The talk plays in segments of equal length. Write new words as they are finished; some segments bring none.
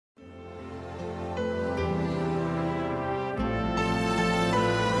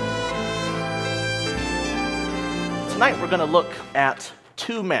tonight we're going to look at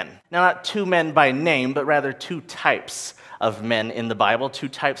two men. Now, not two men by name, but rather two types of men in the Bible, two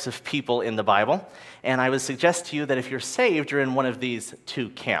types of people in the Bible. And I would suggest to you that if you're saved, you're in one of these two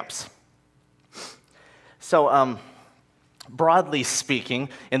camps. So, broadly speaking,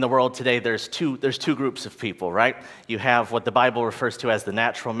 in the world today, there's two groups of people, right? You have what the Bible refers to as the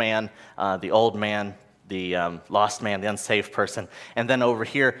natural man, the old man, the lost man, the unsaved person. And then over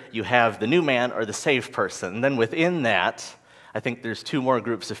here, you have the new man or the saved person. And then within that, I think there's two more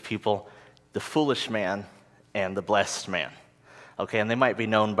groups of people, the foolish man and the blessed man. Okay, and they might be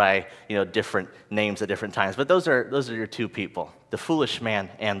known by, different names at different times, but those are your two people, the foolish man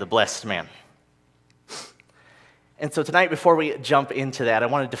and the blessed man. And so tonight, before we jump into that, I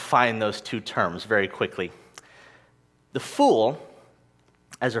want to define those two terms very quickly. The fool,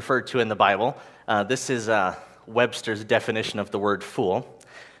 as referred to in the Bible, this is Webster's definition of the word fool.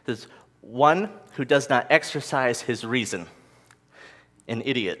 There's one who does not exercise his reason. An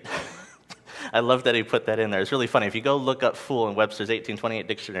idiot. I love that he put that in there. It's really funny. If you go look up fool in Webster's 1828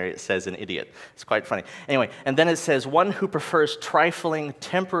 dictionary, it says an idiot. It's quite funny. Anyway, and then it says one who prefers trifling,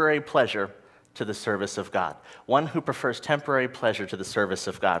 temporary pleasure to the service of God. One who prefers temporary pleasure to the service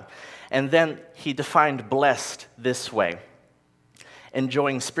of God. And then he defined blessed this way: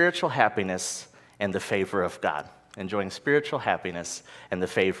 enjoying spiritual happiness and the favor of God. Enjoying spiritual happiness and the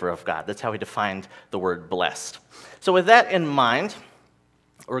favor of God. That's how he defined the word blessed. So with that in mind,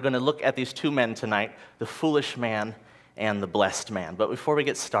 we're going to look at these two men tonight, the foolish man and the blessed man. But before we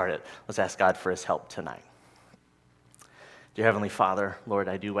get started, let's ask God for his help tonight. Dear Heavenly Father, Lord,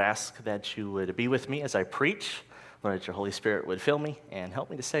 I do ask that you would be with me as I preach. Lord, that your Holy Spirit would fill me and help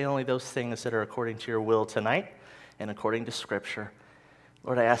me to say only those things that are according to your will tonight and according to Scripture.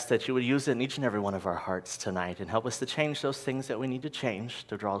 Lord, I ask that you would use it in each and every one of our hearts tonight and help us to change those things that we need to change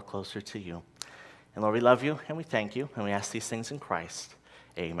to draw closer to you. And Lord, we love you and we thank you and we ask these things in Christ.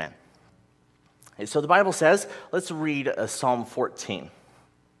 Amen. And so the Bible says, let's read Psalm 14.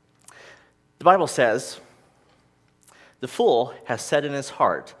 The Bible says, "The fool has said in his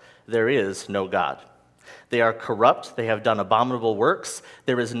heart, there is no God. They are corrupt, they have done abominable works,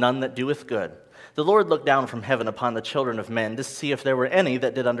 there is none that doeth good. The Lord looked down from heaven upon the children of men to see if there were any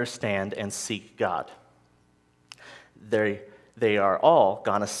that did understand and seek God. They are all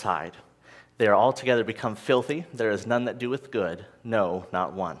gone aside. They are altogether become filthy. There is none that doeth good, no,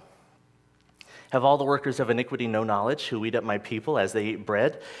 not one. Have all the workers of iniquity no knowledge, who eat up my people as they eat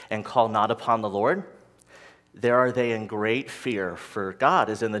bread, and call not upon the Lord? There are they in great fear, for God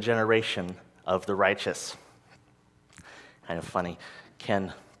is in the generation of the righteous." Kind of funny.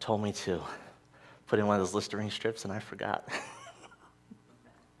 Ken told me to put in one of those Listerine strips, and I forgot.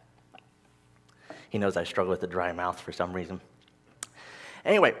 He knows I struggle with a dry mouth for some reason.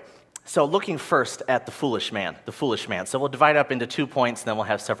 Anyway, so looking first at the foolish man, So we'll divide up into 2 points, and then we'll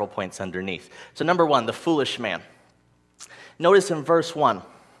have several points underneath. So number one, the foolish man. Notice in verse 1, I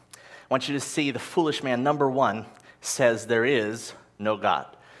want you to see the foolish man, number 1, says there is no God.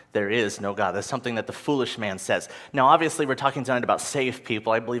 There is no God. That's something that the foolish man says. Now, obviously, we're talking tonight about saved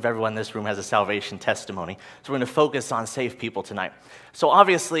people. I believe everyone in this room has a salvation testimony. So we're going to focus on saved people tonight. So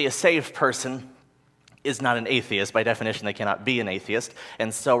obviously, a saved person is not an atheist. By definition, they cannot be an atheist.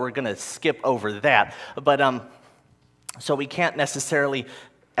 And so we're going to skip over that. But so we can't necessarily,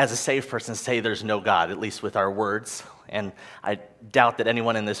 as a saved person, say there's no God, at least with our words. And I doubt that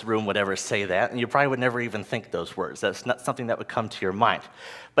anyone in this room would ever say that. And you probably would never even think those words. That's not something that would come to your mind.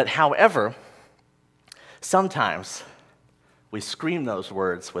 But however, sometimes we scream those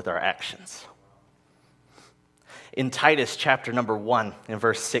words with our actions. In Titus chapter number 1, in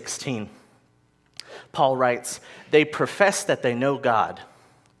verse 16, Paul writes, "They profess that they know God,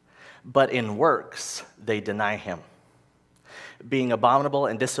 but in works they deny him, being abominable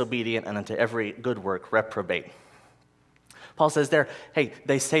and disobedient, and unto every good work reprobate." Paul says there, hey,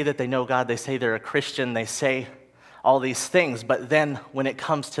 they say that they know God, they say they're a Christian, they say all these things, but then when it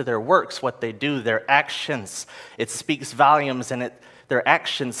comes to their works, what they do, their actions, it speaks volumes, and their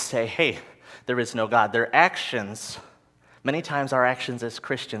actions say, hey, there is no God. Their actions, many times our actions as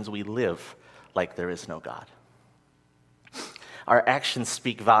Christians, we live like there is no God. Our actions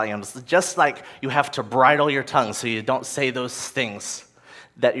speak volumes. Just like you have to bridle your tongue so you don't say those things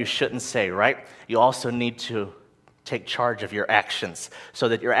that you shouldn't say, right? You also need to take charge of your actions so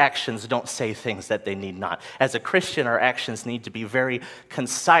that your actions don't say things that they need not. As a Christian, our actions need to be very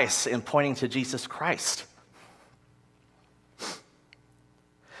concise in pointing to Jesus Christ.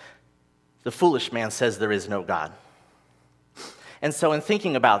 The foolish man says there is no God. And so in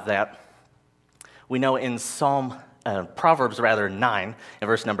thinking about that, we know in Psalm Proverbs 9, in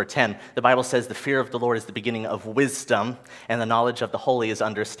verse number 10, the Bible says the fear of the Lord is the beginning of wisdom, and the knowledge of the holy is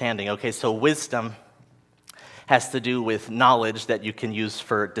understanding. Okay, so wisdom has to do with knowledge that you can use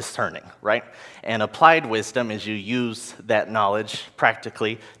for discerning, right? And applied wisdom is you use that knowledge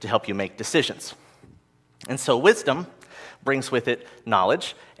practically to help you make decisions. And so wisdom brings with it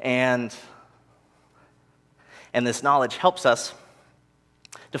knowledge, and this knowledge helps us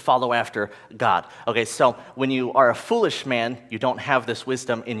to follow after God. Okay, so when you are a foolish man, you don't have this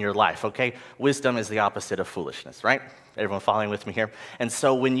wisdom in your life, okay? Wisdom is the opposite of foolishness, right? Everyone following with me here? And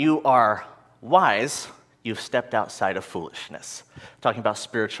so when you are wise, you've stepped outside of foolishness. I'm talking about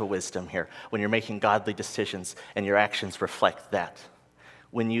spiritual wisdom here, when you're making godly decisions and your actions reflect that.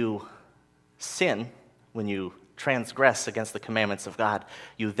 When you sin, when you transgress against the commandments of God,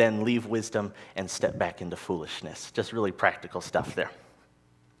 you then leave wisdom and step back into foolishness. Just really practical stuff there.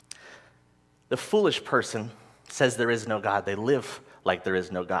 The foolish person says there is no God. They live like there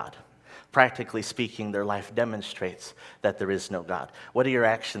is no God. Practically speaking, their life demonstrates that there is no God. What are your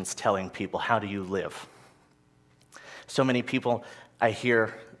actions telling people? How do you live? So many people I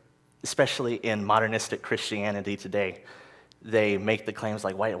hear, especially in modernistic Christianity today, they make the claims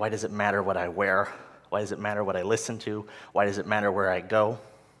like, why does it matter what I wear? Why does it matter what I listen to? Why does it matter where I go?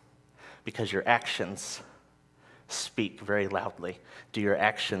 Because your actions speak very loudly. Do your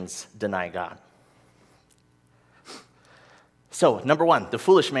actions deny God? So, number one, the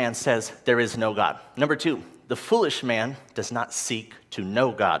foolish man says there is no God. Number two, the foolish man does not seek to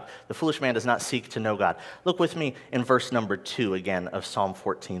know God. The foolish man does not seek to know God. Look with me in verse number 2 again of Psalm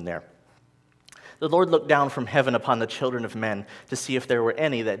 14 there. The Lord looked down from heaven upon the children of men to see if there were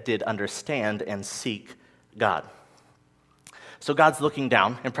any that did understand and seek God. So God's looking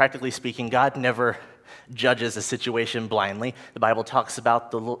down, and practically speaking, God never judges a situation blindly. The Bible talks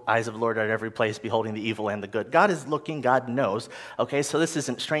about the eyes of the Lord are at every place, beholding the evil and the good. God is looking, God knows. Okay, so this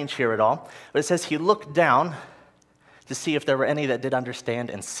isn't strange here at all. But it says he looked down to see if there were any that did understand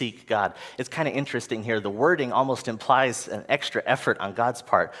and seek God. It's kind of interesting here. The wording almost implies an extra effort on God's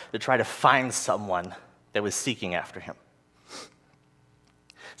part to try to find someone that was seeking after him.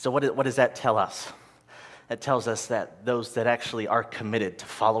 So what does that tell us? That tells us that those that actually are committed to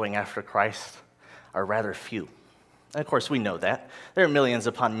following after Christ are rather few. And of course, we know that. There are millions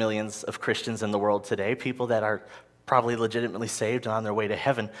upon millions of Christians in the world today, people that are probably legitimately saved and on their way to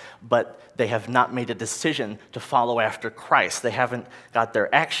heaven, but they have not made a decision to follow after Christ. They haven't got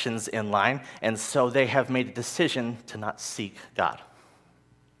their actions in line, and so they have made a decision to not seek God.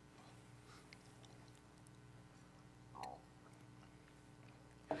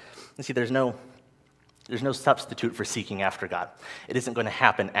 You see, there's no substitute for seeking after God. It isn't going to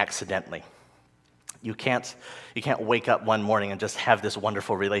happen accidentally. You can't wake up one morning and just have this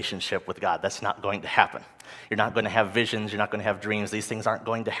wonderful relationship with God. That's not going to happen. You're not going to have visions. You're not going to have dreams. These things aren't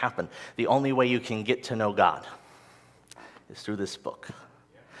going to happen. The only way you can get to know God is through this book.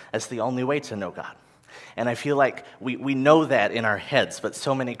 That's the only way to know God. And I feel like we know that in our heads, but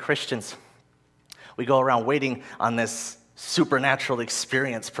so many Christians, we go around waiting on this supernatural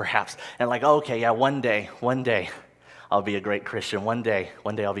experience perhaps, and like, oh, okay, yeah, one day, I'll be a great Christian. One day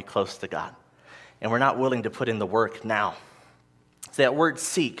I'll be close to God. And we're not willing to put in the work now. So that word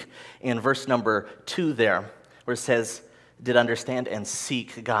seek in verse number 2 there, where it says, did understand and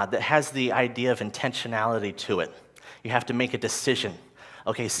seek God, that has the idea of intentionality to it. You have to make a decision.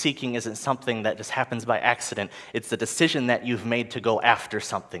 Okay, seeking isn't something that just happens by accident. It's the decision that you've made to go after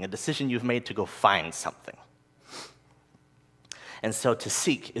something, a decision you've made to go find something. And so to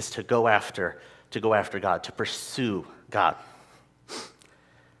seek is to go after God, to pursue God.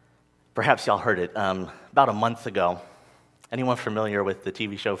 Perhaps y'all heard it about a month ago. Anyone familiar with the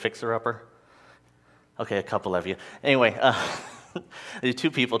TV show Fixer Upper? Okay, a couple of you. Anyway, the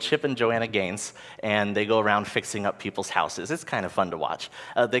two people, Chip and Joanna Gaines, and they go around fixing up people's houses. It's kind of fun to watch.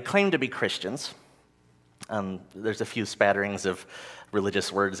 They claim to be Christians. There's a few spatterings of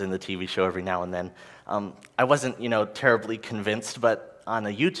religious words in the TV show every now and then. I wasn't, terribly convinced, but on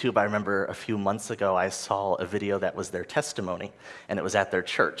a YouTube, I remember a few months ago, I saw a video that was their testimony, and it was at their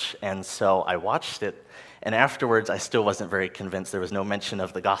church. And so I watched it, and afterwards, I still wasn't very convinced. There was no mention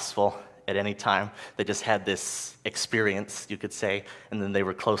of the gospel at any time. They just had this experience, you could say, and then they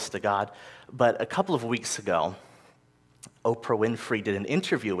were close to God. But a couple of weeks ago, Oprah Winfrey did an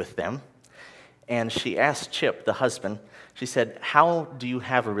interview with them, and she asked Chip, the husband, she said, how do you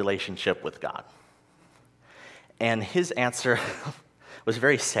have a relationship with God? And his answer was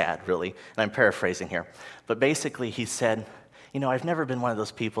very sad, really, and I'm paraphrasing here. But basically, he said, I've never been one of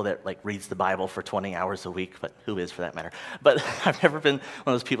those people that like reads the Bible for 20 hours a week, but who is for that matter? But I've never been one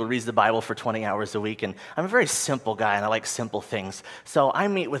of those people who reads the Bible for 20 hours a week, and I'm a very simple guy, and I like simple things. So I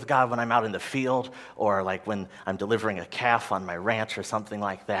meet with God when I'm out in the field, or like when I'm delivering a calf on my ranch or something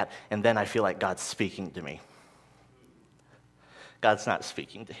like that, and then I feel like God's speaking to me. God's not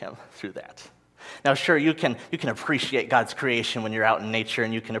speaking to him through that. Now, sure, you can appreciate God's creation when you're out in nature,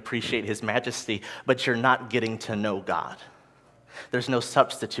 and you can appreciate his majesty, but you're not getting to know God. There's no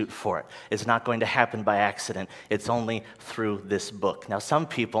substitute for it. It's not going to happen by accident. It's only through this book. Now, some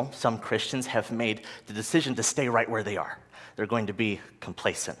people, some Christians, have made the decision to stay right where they are. They're going to be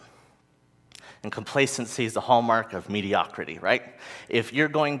complacent. And complacency is the hallmark of mediocrity, right? If you're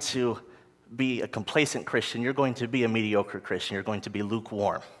going to be a complacent Christian, you're going to be a mediocre Christian. You're going to be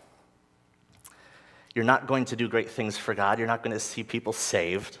lukewarm. You're not going to do great things for God. You're not going to see people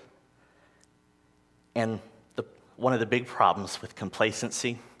saved. And one of the big problems with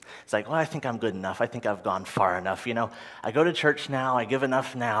complacency is like, well, I think I'm good enough. I think I've gone far enough. I go to church now, I give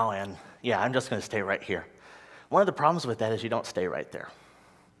enough now, and yeah, I'm just going to stay right here. One of the problems with that is you don't stay right there.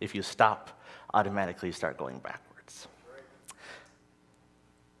 If you stop, automatically you start going backwards.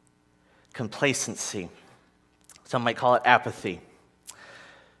 Complacency. Some might call it apathy.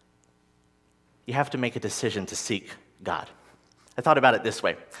 You have to make a decision to seek God. I thought about it this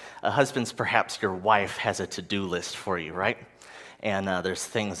way. Husbands, perhaps your wife has a to-do list for you, right? And there's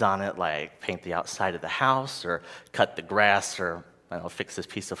things on it like paint the outside of the house or cut the grass or fix this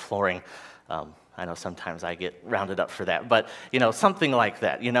piece of flooring. I know sometimes I get rounded up for that, but something like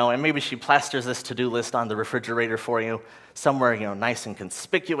that, and maybe she plasters this to-do list on the refrigerator for you somewhere, nice and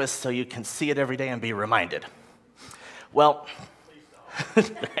conspicuous so you can see it every day and be reminded. Well,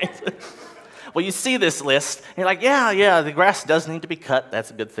 well, you see this list, and you're like, yeah, the grass does need to be cut.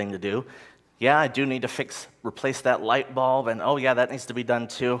 That's a good thing to do. Yeah, I do need to replace that light bulb, and oh yeah, that needs to be done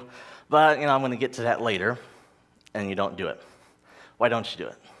too. But, I'm going to get to that later, and you don't do it. Why don't you do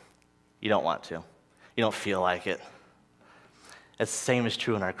it? You don't want to. You don't feel like it. It's the same is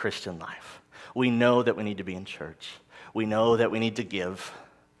true in our Christian life. We know that we need to be in church. We know that we need to give.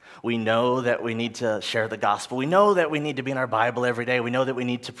 We know that we need to share the gospel. We know that we need to be in our Bible every day. We know that we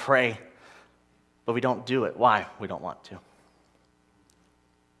need to pray. But we don't do it. Why? We don't want to.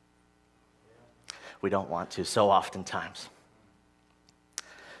 We don't want to so oftentimes.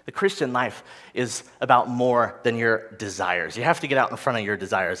 The Christian life is about more than your desires. You have to get out in front of your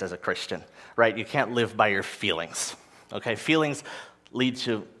desires as a Christian, right? You can't live by your feelings, okay? Feelings lead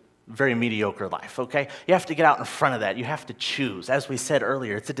to very mediocre life, okay? You have to get out in front of that. You have to choose. As we said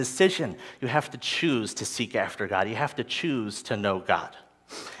earlier, it's a decision. You have to choose to seek after God. You have to choose to know God.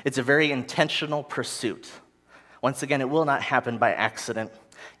 It's a very intentional pursuit. Once again, it will not happen by accident.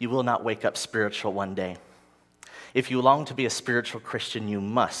 You will not wake up spiritual one day. If you long to be a spiritual Christian, you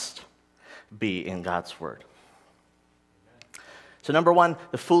must be in God's word. So number one,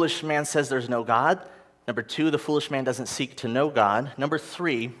 the foolish man says there's no God. Number two, the foolish man doesn't seek to know God. Number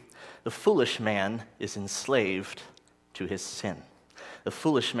three, the foolish man is enslaved to his sin. The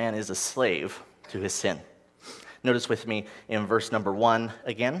foolish man is a slave to his sin. Notice with me in verse number 1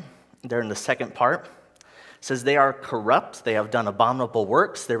 again, there in the second part. It says, they are corrupt, they have done abominable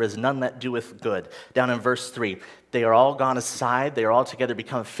works, there is none that doeth good. Down in verse 3, they are all gone aside, they are altogether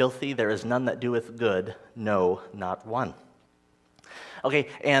become filthy, there is none that doeth good, no, not one. Okay,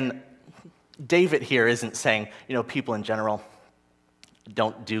 and David here isn't saying, people in general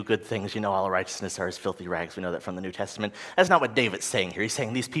don't do good things, all righteousness are as filthy rags. We know that from the New Testament. That's not what David's saying here. He's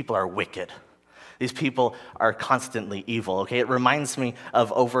saying these people are wicked. These people are constantly evil, okay? It reminds me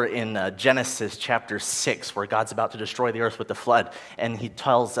of over in Genesis chapter 6, where God's about to destroy the earth with the flood, and he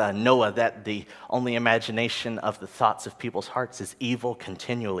tells Noah that the only imagination of the thoughts of people's hearts is evil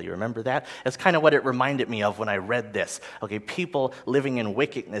continually. Remember that? That's kind of what it reminded me of when I read this. Okay, people living in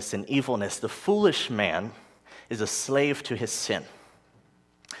wickedness and evilness. The foolish man is a slave to his sin,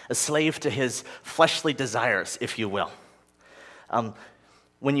 a slave to his fleshly desires, if you will.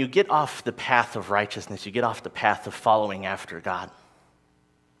 When you get off the path of righteousness, you get off the path of following after God,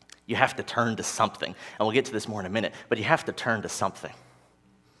 you have to turn to something. And we'll get to this more in a minute, but you have to turn to something.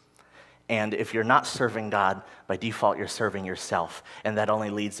 And if you're not serving God, by default, you're serving yourself. And that only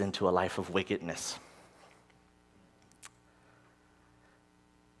leads into a life of wickedness.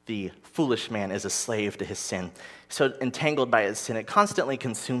 The foolish man is a slave to his sin. So entangled by his sin, it constantly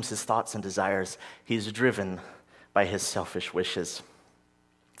consumes his thoughts and desires. He's driven by his selfish wishes.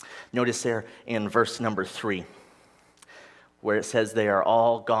 Notice there in verse number 3, where it says they are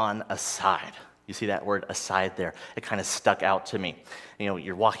all gone aside. You see that word aside there? It kind of stuck out to me.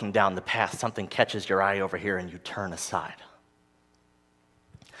 You're walking down the path, something catches your eye over here, and you turn aside.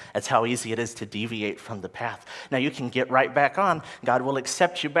 That's how easy it is to deviate from the path. Now, you can get right back on. God will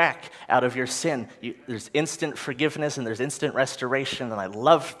accept you back out of your sin. There's instant forgiveness and there's instant restoration, and I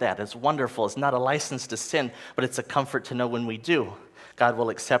love that. It's wonderful. It's not a license to sin, but it's a comfort to know when we do, God will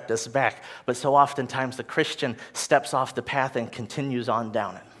accept us back. But so oftentimes the Christian steps off the path and continues on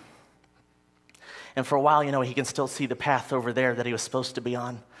down it. And for a while, he can still see the path over there that he was supposed to be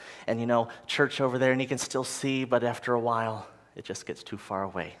on. And, church over there, and he can still see, but after a while, it just gets too far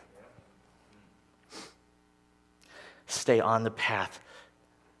away. Stay on the path.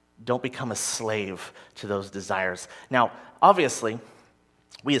 Don't become a slave to those desires. Now, obviously,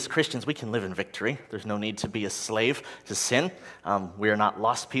 we as Christians, we can live in victory. There's no need to be a slave to sin. We are not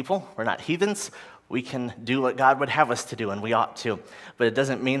lost people. We're not heathens. We can do what God would have us to do, and we ought to. But it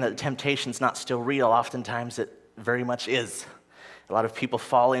doesn't mean that temptation's not still real. Oftentimes, it very much is. A lot of people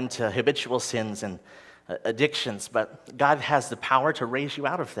fall into habitual sins and addictions, but God has the power to raise you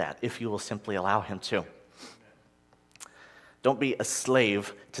out of that if you will simply allow him to. Don't be a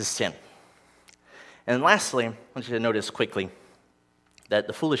slave to sin. And lastly, I want you to notice quickly that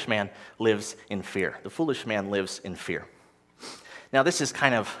the foolish man lives in fear. The foolish man lives in fear. Now, this is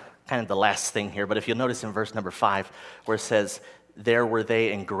kind of the last thing here, but if you'll notice in verse number 5, where it says, "There were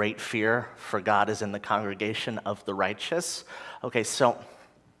they in great fear, for God is in the congregation of the righteous." Okay, so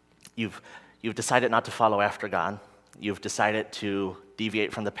you've decided not to follow after God. You've decided to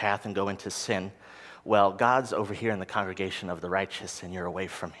deviate from the path and go into sin. Well, God's over here in the congregation of the righteous, and you're away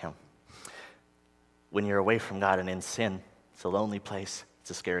from him. When you're away from God and in sin, it's a lonely place. It's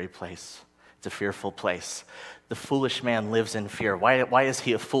a scary place. It's a fearful place. The foolish man lives in fear. Why is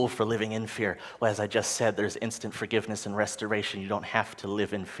he a fool for living in fear? Well, as I just said, there's instant forgiveness and restoration. You don't have to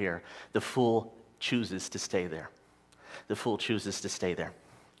live in fear. The fool chooses to stay there. The fool chooses to stay there.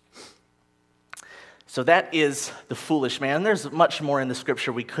 So that is the foolish man. There's much more in the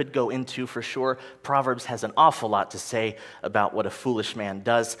scripture we could go into for sure. Proverbs has an awful lot to say about what a foolish man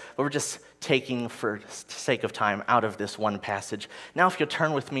does, but we're just taking, for sake of time, out of this one passage. Now if you'll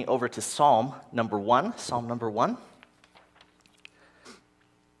turn with me over to Psalm number 1, and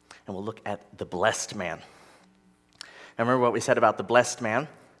we'll look at the blessed man. Now remember what we said about the blessed man?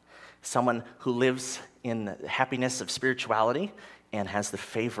 Someone who lives in the happiness of spirituality and has the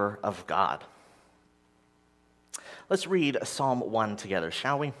favor of God. Let's read Psalm 1 together,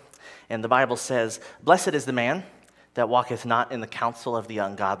 shall we? And the Bible says, "Blessed is the man that walketh not in the counsel of the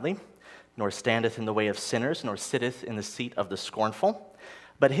ungodly, nor standeth in the way of sinners, nor sitteth in the seat of the scornful.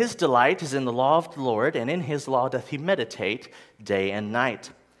 But his delight is in the law of the Lord, and in his law doth he meditate day and night.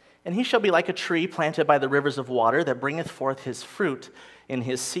 And he shall be like a tree planted by the rivers of water, that bringeth forth his fruit in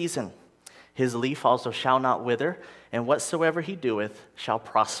his season. His leaf also shall not wither, and whatsoever he doeth shall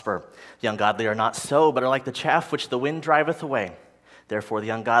prosper. The ungodly are not so, but are like the chaff which the wind driveth away. Therefore the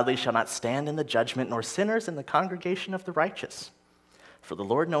ungodly shall not stand in the judgment, nor sinners in the congregation of the righteous. For the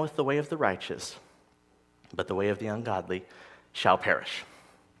Lord knoweth the way of the righteous, but the way of the ungodly shall perish."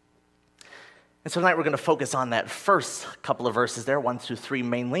 And so tonight we're going to focus on that first couple of verses there, 1 through 3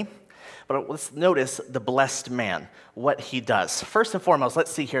 mainly. But let's notice the blessed man, what he does. First and foremost,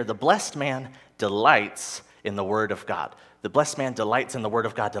 let's see here, the blessed man delights in the Word of God. The blessed man delights in the Word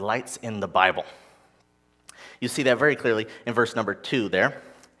of God, delights in the Bible. You see that very clearly in verse number 2 there.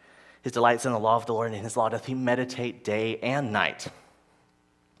 His delights in the law of the Lord, and in his law doth he meditate day and night.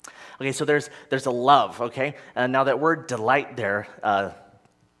 Okay, so there's a love, okay? Now that word delight there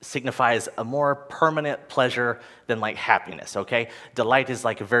signifies a more permanent pleasure than like happiness, okay? Delight is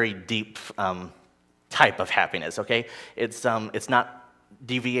like a very deep type of happiness, okay? It's not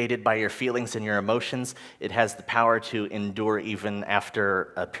deviated by your feelings and your emotions. It has the power to endure even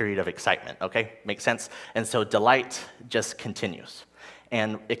after a period of excitement, okay? Makes sense? And so delight just continues.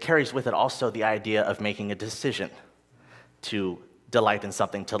 And it carries with it also the idea of making a decision to delight in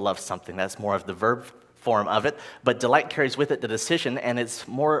something, to love something. That's more of the verb form of it. But delight carries with it the decision, and it's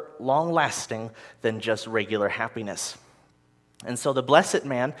more long-lasting than just regular happiness. And so the blessed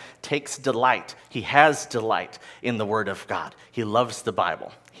man takes delight. He has delight in the Word of God. He loves the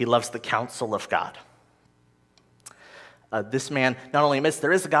Bible. He loves the counsel of God. This man not only admits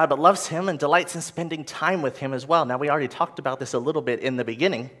there is a God, but loves him and delights in spending time with him as well. Now, we already talked about this a little bit in the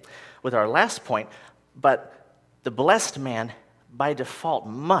beginning with our last point, but the blessed man, by default,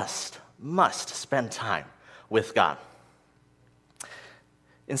 must spend time with God.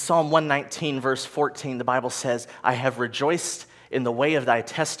 In Psalm 119, verse 14, the Bible says, "I have rejoiced in the way of thy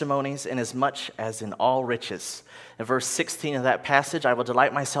testimonies, inasmuch as in all riches. In verse 16 of that passage, I will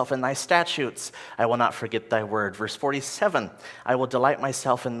delight myself in thy statutes. I will not forget thy word. Verse 47, I will delight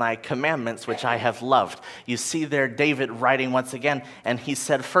myself in thy commandments, which I have loved. You see there David writing once again, and he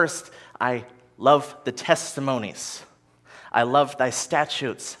said first, I love the testimonies. I love thy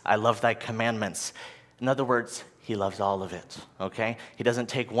statutes. I love thy commandments. In other words, he loves all of it, okay? He doesn't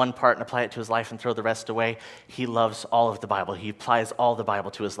take one part and apply it to his life and throw the rest away. He loves all of the Bible. He applies all the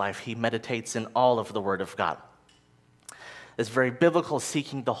Bible to his life. He meditates in all of the Word of God. It's very biblical,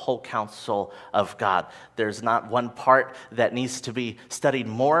 seeking the whole counsel of God. There's not one part that needs to be studied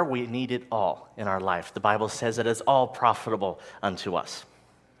more. We need it all in our life. The Bible says it is all profitable unto us.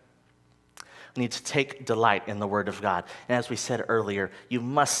 We need to take delight in the Word of God. And as we said earlier, you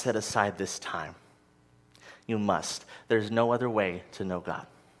must set aside this time. You must. There's no other way to know God.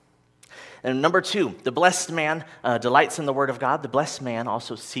 And number two, the blessed man delights in the Word of God. The blessed man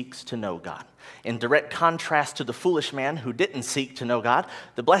also seeks to know God. In direct contrast to the foolish man who didn't seek to know God,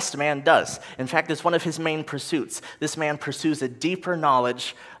 the blessed man does. In fact, it's one of his main pursuits. This man pursues a deeper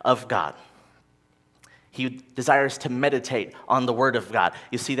knowledge of God. He desires to meditate on the Word of God.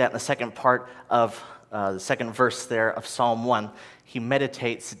 You see that in the second part of the second verse there of Psalm 1. He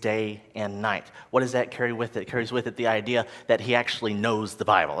meditates day and night. What does that carry with it? It carries with it the idea that he actually knows the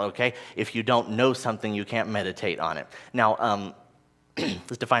Bible, okay? If you don't know something, you can't meditate on it. Now,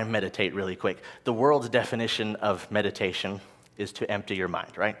 let's define meditate really quick. The world's definition of meditation is to empty your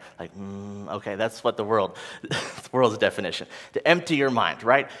mind, right? Like, okay, that's what the world's definition. To empty your mind,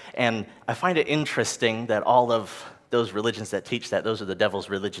 right? And I find it interesting that all of those religions that teach that, those are the devil's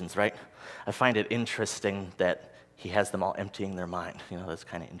religions, right? I find it interesting that he has them all emptying their mind. You know, that's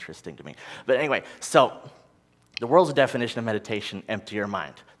kind of interesting to me. But anyway, so the world's definition of meditation, empty your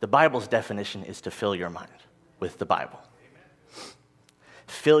mind. The Bible's definition is to fill your mind with the Bible.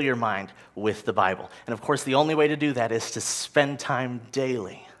 Fill your mind with the Bible. And of course, the only way to do that is to spend time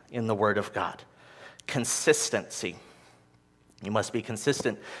daily in the Word of God. Consistency. You must be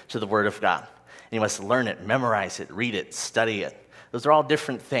consistent to the Word of God. And you must learn it, memorize it, read it, study it. Those are all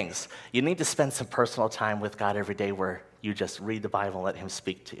different things. You need to spend some personal time with God every day where you just read the Bible and let Him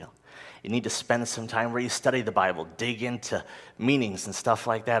speak to you. You need to spend some time where you study the Bible, dig into meanings and stuff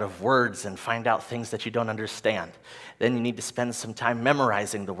like that of words and find out things that you don't understand. Then you need to spend some time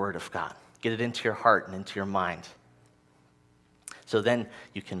memorizing the Word of God. Get it into your heart and into your mind. So then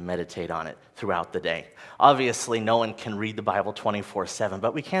you can meditate on it throughout the day. Obviously, no one can read the Bible 24/7,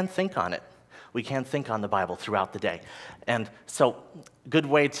 but we can think on it. We can think on the Bible throughout the day. And so a good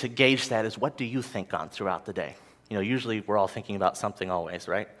way to gauge that is, what do you think on throughout the day? You know, usually we're all thinking about something always,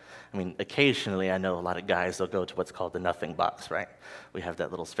 right? I mean, occasionally I know a lot of guys, they'll go to what's called the nothing box, right? We have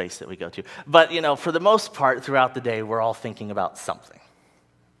that little space that we go to. But, you know, for the most part throughout the day, we're all thinking about something.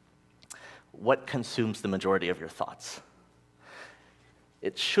 What consumes the majority of your thoughts?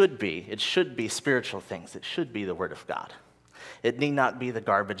 It should be spiritual things. It should be the Word of God. It need not be the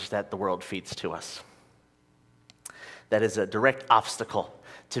garbage that the world feeds to us. That is a direct obstacle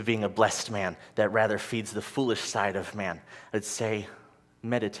to being a blessed man that rather feeds the foolish side of man. I'd say,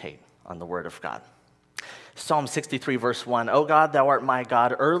 meditate on the Word of God. Psalm 63, verse 1, O God, thou art my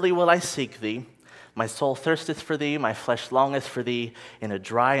God, early will I seek thee. My soul thirsteth for thee, my flesh longeth for thee, in a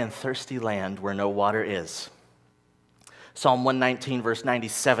dry and thirsty land where no water is. Psalm 119, verse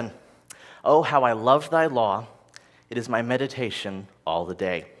 97, O how I love thy law, it is my meditation all the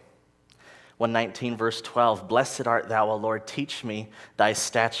day. 119, verse 12, Blessed art thou, O Lord, teach me thy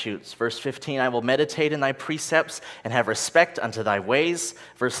statutes. Verse 15, I will meditate in thy precepts and have respect unto thy ways.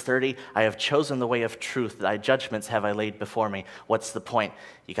 Verse 30, I have chosen the way of truth. Thy judgments have I laid before me. What's the point?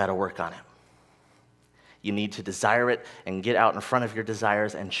 You got to work on it. You need to desire it and get out in front of your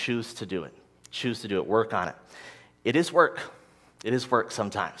desires and choose to do it. Choose to do it. Work on it. It is work. It is work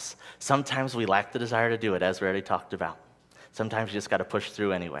sometimes. Sometimes we lack the desire to do it, as we already talked about. Sometimes you just got to push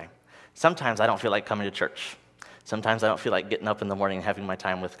through anyway. Sometimes I don't feel like coming to church. Sometimes I don't feel like getting up in the morning and having my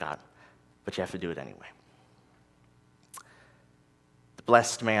time with God. But you have to do it anyway. The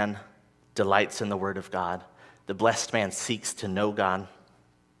blessed man delights in the Word of God. The blessed man seeks to know God.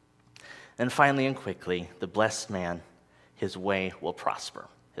 And finally and quickly, the blessed man, his way will prosper.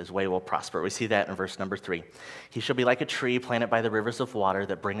 His way will prosper. We see that in verse number 3. He shall be like a tree planted by the rivers of water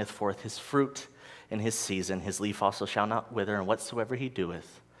that bringeth forth his fruit in his season. His leaf also shall not wither, and whatsoever he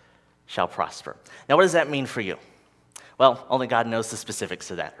doeth shall prosper. Now, what does that mean for you? Well, only God knows the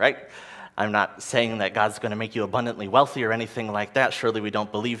specifics of that, right? I'm not saying that God's going to make you abundantly wealthy or anything like that. Surely we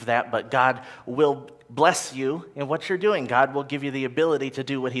don't believe that, but God will bless you in what you're doing. God will give you the ability to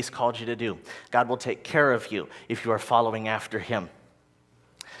do what he's called you to do. God will take care of you if you are following after him.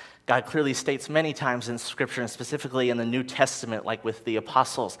 God clearly states many times in Scripture, and specifically in the New Testament, like with the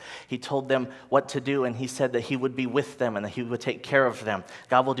apostles, he told them what to do, and he said that he would be with them and that he would take care of them.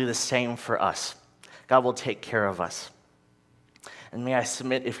 God will do the same for us. God will take care of us. And may I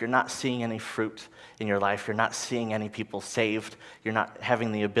submit, if you're not seeing any fruit in your life, you're not seeing any people saved, you're not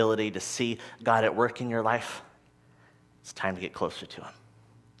having the ability to see God at work in your life, it's time to get closer to him.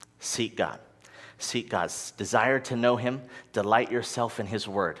 Seek God. Seek God's desire to know him. Delight yourself in his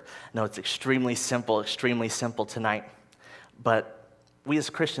word. No, it's extremely simple tonight. But we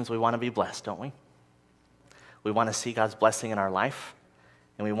as Christians, we want to be blessed, don't we? We want to see God's blessing in our life,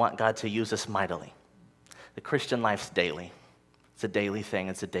 and we want God to use us mightily. The Christian life's daily. It's a daily thing.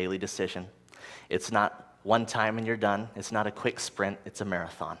 It's a daily decision. It's not one time and you're done. It's not a quick sprint. It's a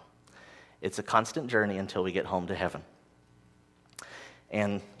marathon. It's a constant journey until we get home to heaven.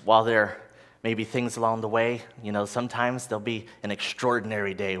 And while there may be things along the way, sometimes there'll be an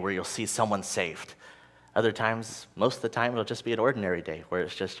extraordinary day where you'll see someone saved. Other times, most of the time, it'll just be an ordinary day where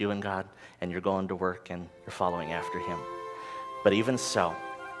it's just you and God, and you're going to work and you're following after him. But even so,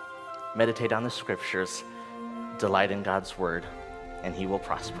 meditate on the Scriptures, delight in God's word, and he will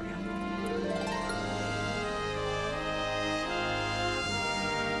prosper you.